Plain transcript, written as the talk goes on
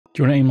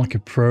Do you want to aim like a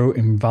pro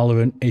in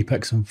Valorant,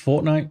 Apex and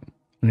Fortnite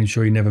and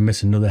ensure you never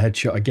miss another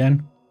headshot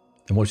again?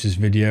 Then watch this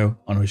video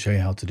and I'll show you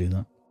how to do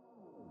that.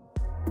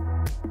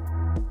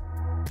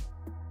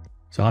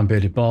 So I'm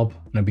Bearded Bob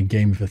and I've been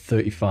gaming for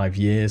 35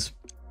 years.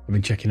 I've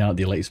been checking out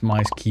the latest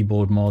mice,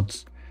 keyboard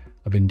mods.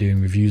 I've been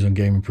doing reviews on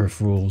gaming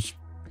peripherals.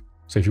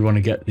 So if you want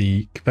to get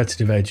the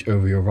competitive edge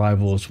over your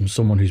rivals from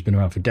someone who's been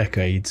around for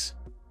decades,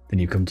 then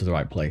you've come to the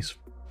right place.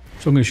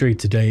 So I'm going to show you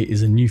today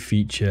is a new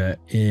feature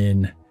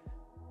in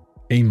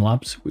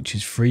Aimlabs, which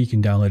is free. You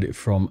can download it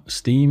from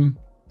Steam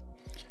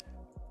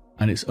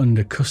and it's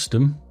under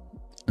custom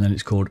and then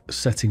it's called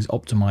settings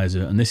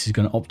optimizer. And this is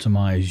going to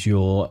optimize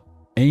your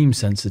aim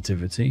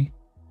sensitivity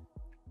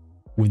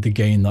with the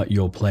game that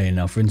you're playing.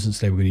 Now, for instance,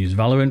 today we're going to use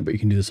Valorant, but you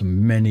can do this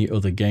on many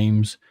other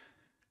games.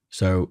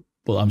 So,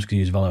 well, I'm just going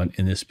to use Valorant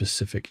in this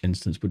specific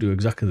instance, but do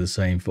exactly the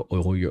same for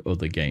all your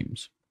other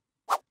games.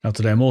 Now,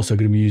 today I'm also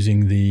going to be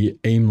using the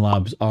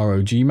Aimlabs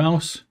ROG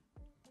mouse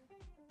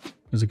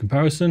as a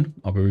comparison.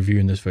 I'll be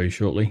reviewing this very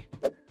shortly.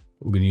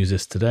 We're going to use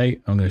this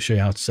today. I'm going to show you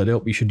how to set it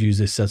up. You should use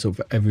this setup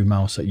for every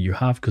mouse that you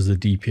have because the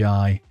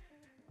DPI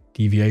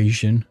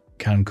deviation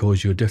can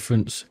cause you a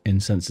difference in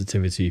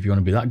sensitivity. If you want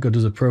to be that good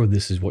as a pro,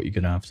 this is what you're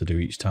going to have to do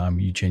each time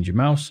you change your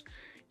mouse.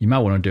 You might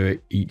want to do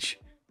it each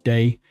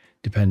day,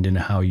 depending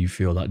on how you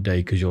feel that day,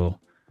 because your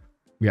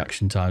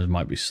reaction times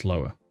might be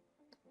slower.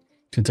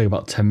 It's going to take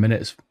about 10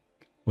 minutes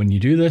when you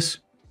do this.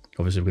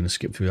 Obviously, we're going to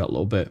skip through that a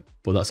little bit,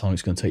 but that's how long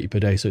it's going to take you per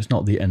day. So it's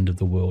not the end of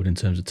the world in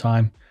terms of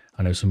time.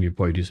 I know some of you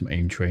probably do some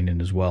aim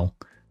training as well.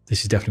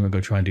 This is definitely what I'm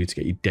going to try and do to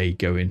get your day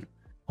going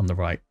on the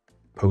right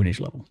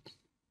ponage level.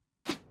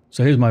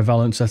 So here's my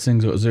Valorant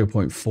settings. I've got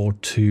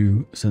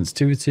 0.42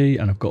 sensitivity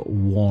and I've got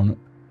one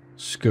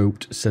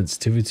scoped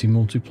sensitivity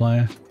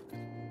multiplier.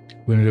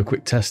 We're going to do a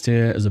quick test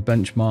here as a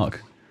benchmark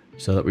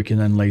so that we can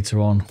then later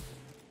on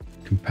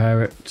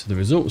compare it to the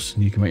results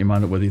and you can make your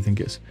mind up whether you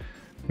think it's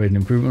made an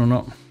improvement or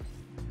not.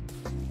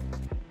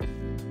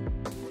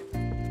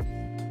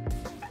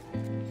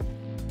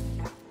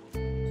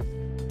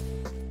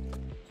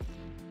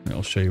 And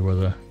I'll show you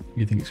whether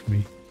you think it's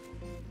going to be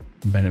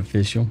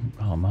beneficial.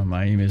 Oh man,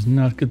 my aim is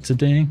not good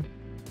today.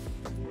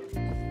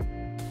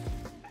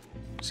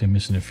 See, I'm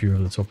missing a few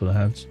of the top of the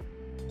heads.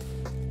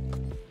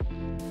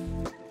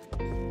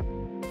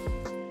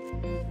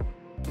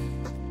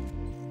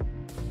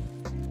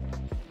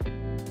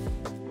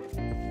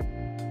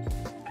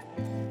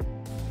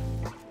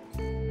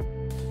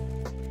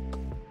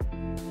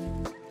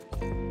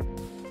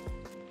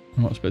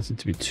 I'm not expecting it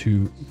to be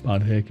too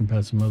bad here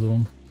compared to my other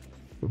one,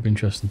 but it'll be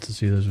interesting to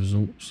see those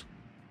results.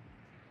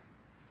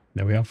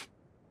 There we have.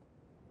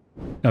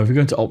 Now, if we go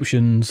into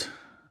options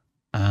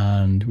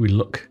and we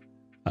look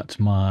at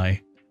my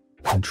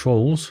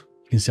controls,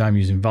 you can see I'm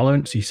using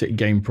Valorant. So you set your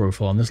game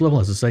profile on this level.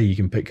 As I say, you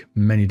can pick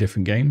many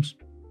different games.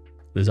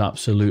 There's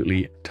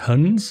absolutely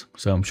tons.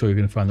 So I'm sure you're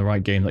going to find the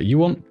right game that you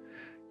want.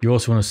 You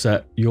also want to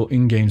set your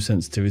in-game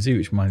sensitivity,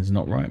 which mine is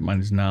not right. Mine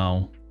is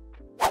now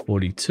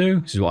 42.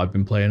 This is what I've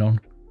been playing on.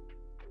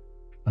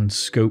 And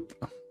scope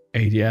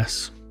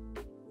ADS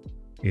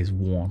is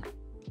 1.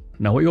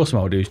 Now, what you also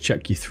want to do is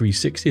check your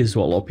 360. This is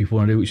what a lot of people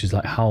want to do, which is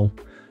like how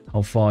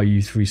far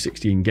you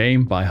 360 in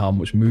game by how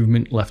much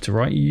movement left to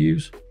right you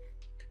use.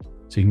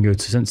 So you can go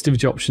to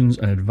sensitivity options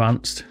and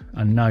advanced,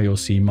 and now you'll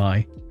see my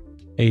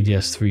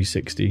ADS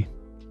 360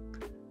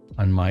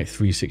 and my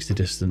 360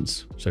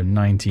 distance. So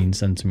 19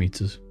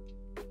 centimeters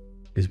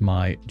is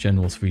my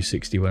general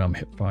 360 when I'm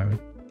hip firing.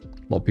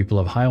 A lot of people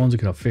have high ones. You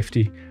could have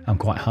 50. I'm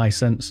quite high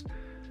sense,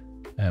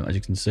 as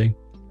you can see.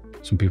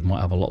 Some people might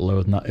have a lot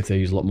lower than that if they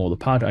use a lot more of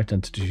the pad. I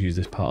tend to just use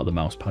this part of the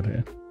mouse pad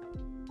here.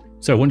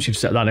 So once you've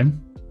set that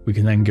in, we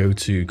can then go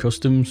to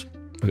customs.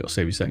 We've got to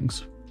save your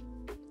settings.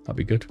 That'd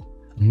be good.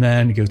 And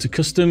then you go to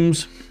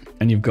customs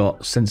and you've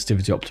got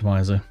sensitivity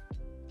optimizer.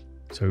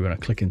 So we're going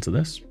to click into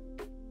this.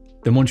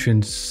 Then once you're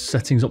in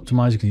settings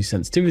optimizer, you can use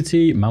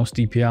sensitivity, mouse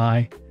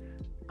DPI,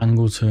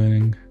 angle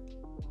turning,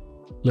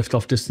 lift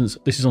off distance.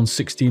 This is on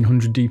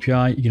 1600 DPI.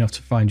 You're going to have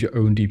to find your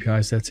own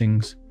DPI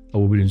settings. I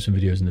will be doing some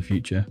videos in the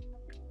future.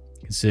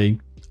 You can see,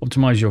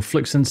 optimize your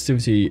flick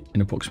sensitivity in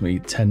approximately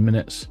 10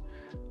 minutes.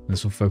 And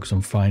this will focus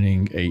on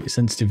finding a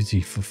sensitivity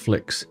for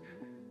flicks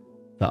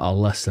that are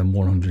less than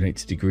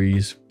 180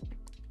 degrees.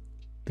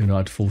 They're going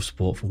to add full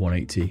support for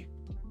 180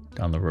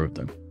 down the road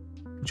though,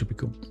 which will be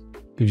cool.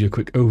 Gives you a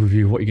quick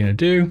overview of what you're going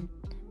to do.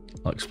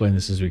 I'll explain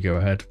this as we go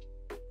ahead.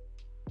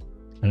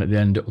 And at the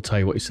end, it will tell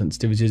you what your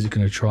sensitivity is. It's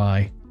going to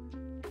try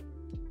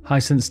high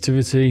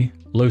sensitivity,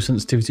 low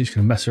sensitivity. It's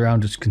going to mess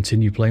around, just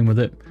continue playing with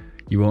it.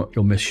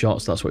 You'll miss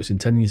shots. That's what it's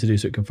intending you to do,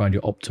 so it can find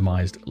your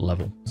optimized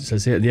level. As it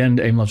says here at the end,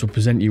 Aimlabs will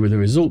present you with a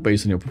result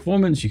based on your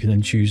performance. You can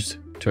then choose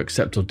to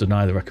accept or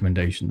deny the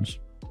recommendations.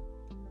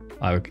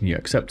 I reckon you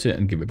accept it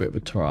and give it a bit of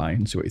a try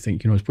and see what you think. You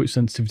can always put your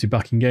sensitivity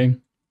back in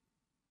game.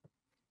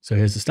 So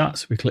here's the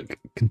stats. We click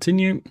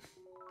continue.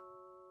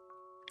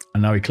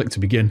 And now we click to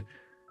begin.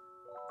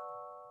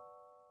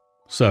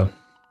 So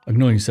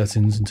ignoring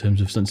settings in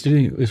terms of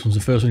sensitivity. This one's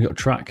the first one. You've got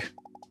to track.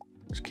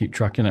 Just keep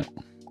tracking it.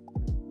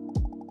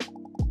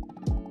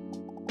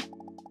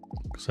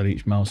 said,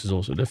 each mouse is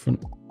also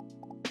different.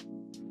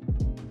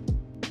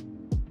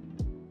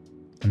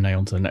 And now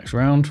on to the next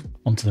round.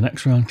 On to the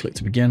next round, click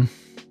to begin.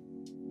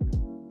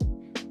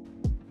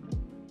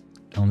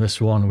 On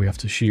this one, we have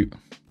to shoot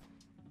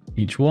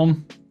each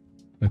one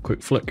with a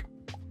quick flick.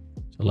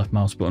 So left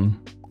mouse button.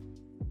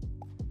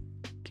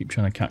 Keep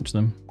trying to catch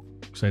them,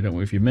 because they don't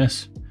worry if you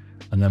miss.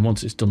 And then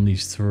once it's done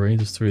these three,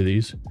 there's three of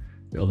these,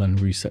 it'll then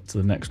reset to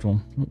the next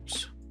one.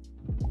 Oops.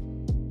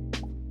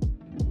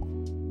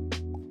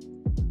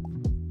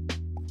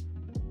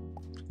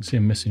 You can see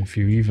I'm missing a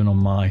few even on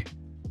my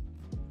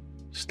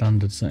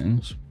standard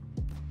settings.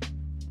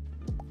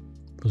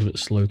 It was a bit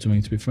slow to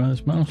me, to be fair,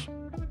 this mouse.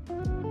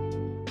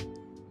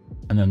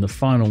 And then the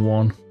final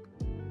one.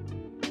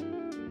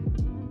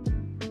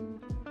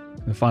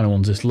 The final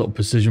one's this little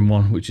precision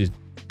one, which is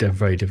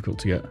very difficult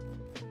to get.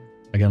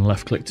 Again,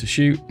 left click to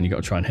shoot, and you got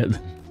to try and hit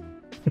them.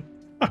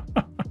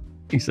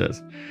 He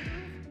says.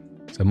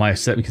 So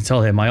you can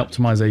tell here, my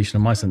optimization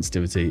and my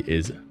sensitivity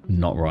is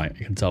not right.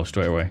 You can tell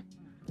straight away.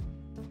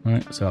 All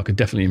right, so I could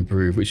definitely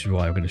improve, which is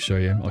why I'm going to show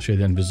you. I'll show you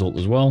the end result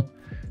as well.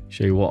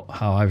 Show you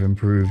how I've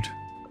improved.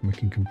 And we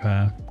can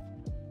compare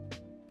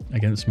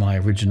against my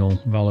original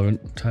Valorant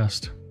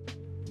test.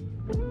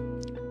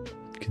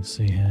 You can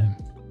see here.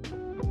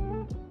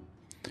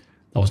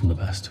 That wasn't the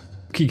best.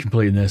 Keep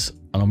completing this,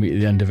 and I'll meet you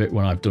at the end of it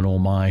when I've done all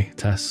my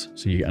tests,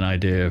 so you get an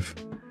idea of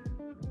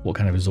what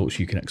kind of results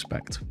you can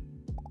expect.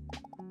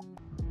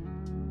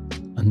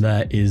 And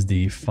there is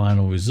the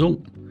final result.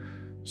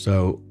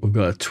 So we've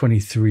got a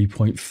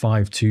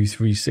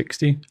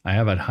 23.52360. I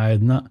have had higher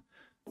than that,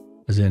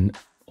 as in,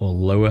 or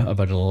lower. I've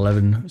had an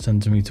 11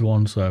 centimeter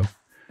one, so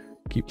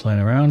keep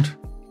playing around.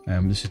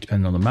 This is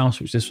depending on the mouse,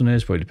 which this one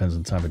is, but it depends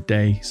on the time of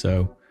day.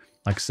 So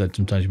like I said,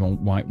 sometimes you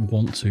might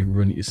want to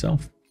run it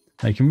yourself.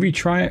 Now you can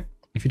retry it.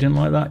 If you didn't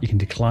like that, you can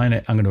decline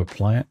it. I'm going to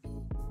apply it.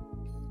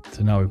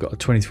 So now we've got a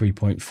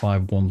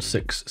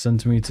 23.516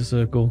 centimeter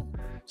circle,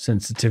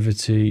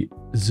 sensitivity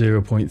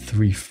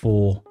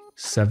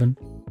 0.347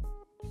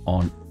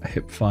 on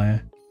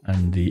hipfire,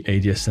 and the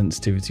ADS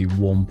sensitivity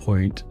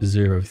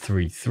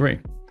 1.033.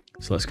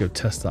 So let's go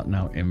test that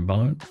now in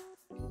Valorant.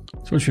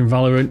 So once you're in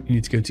Valorant, you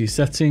need to go to your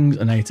settings,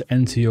 and now you need to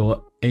enter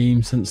your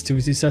aim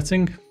sensitivity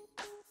setting.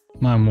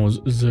 Mine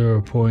was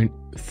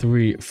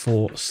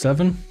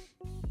 0.347.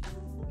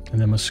 And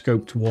then my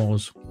scoped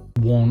was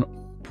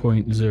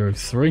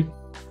 1.03.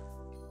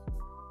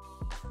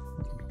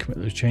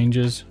 Commit those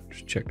changes.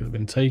 Just check that they've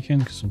been taken,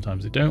 because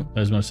sometimes they don't.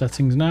 There's my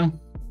settings now.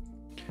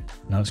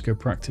 Now let's go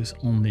practice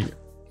on the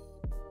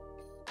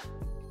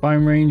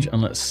firing range,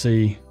 and let's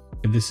see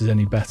if this is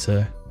any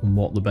better than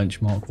what the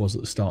benchmark was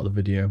at the start of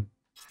the video.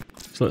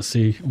 So let's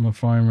see on the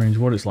firing range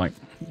what it's like.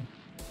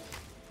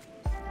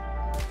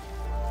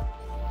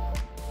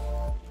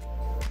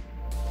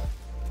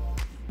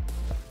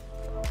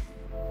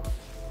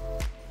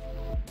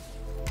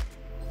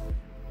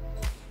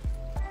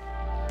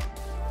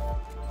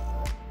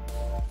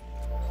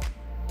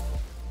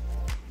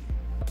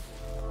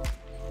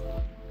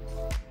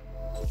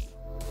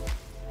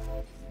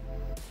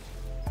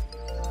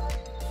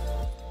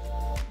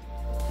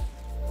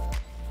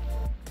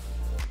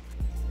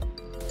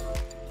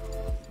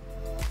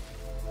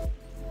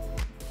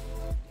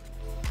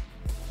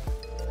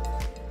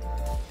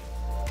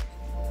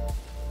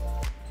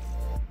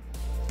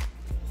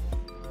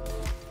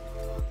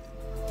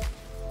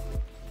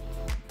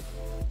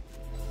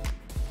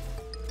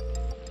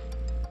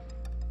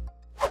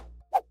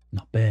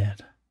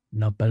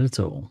 Not bad at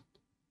all.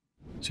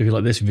 So if you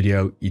like this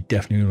video, you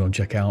definitely want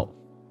to check out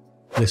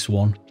this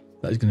one.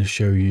 That is going to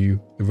show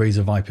you the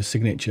Razor Viper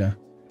signature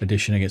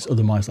edition against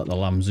other mice like the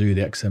Lamzu,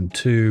 the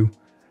XM2,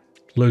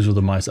 loads of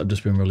other mice that have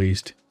just been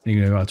released. And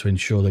you know how to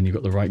ensure then you've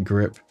got the right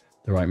grip,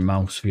 the right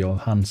mouse for your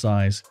hand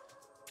size,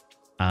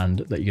 and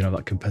that you can have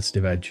that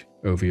competitive edge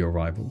over your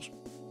rivals.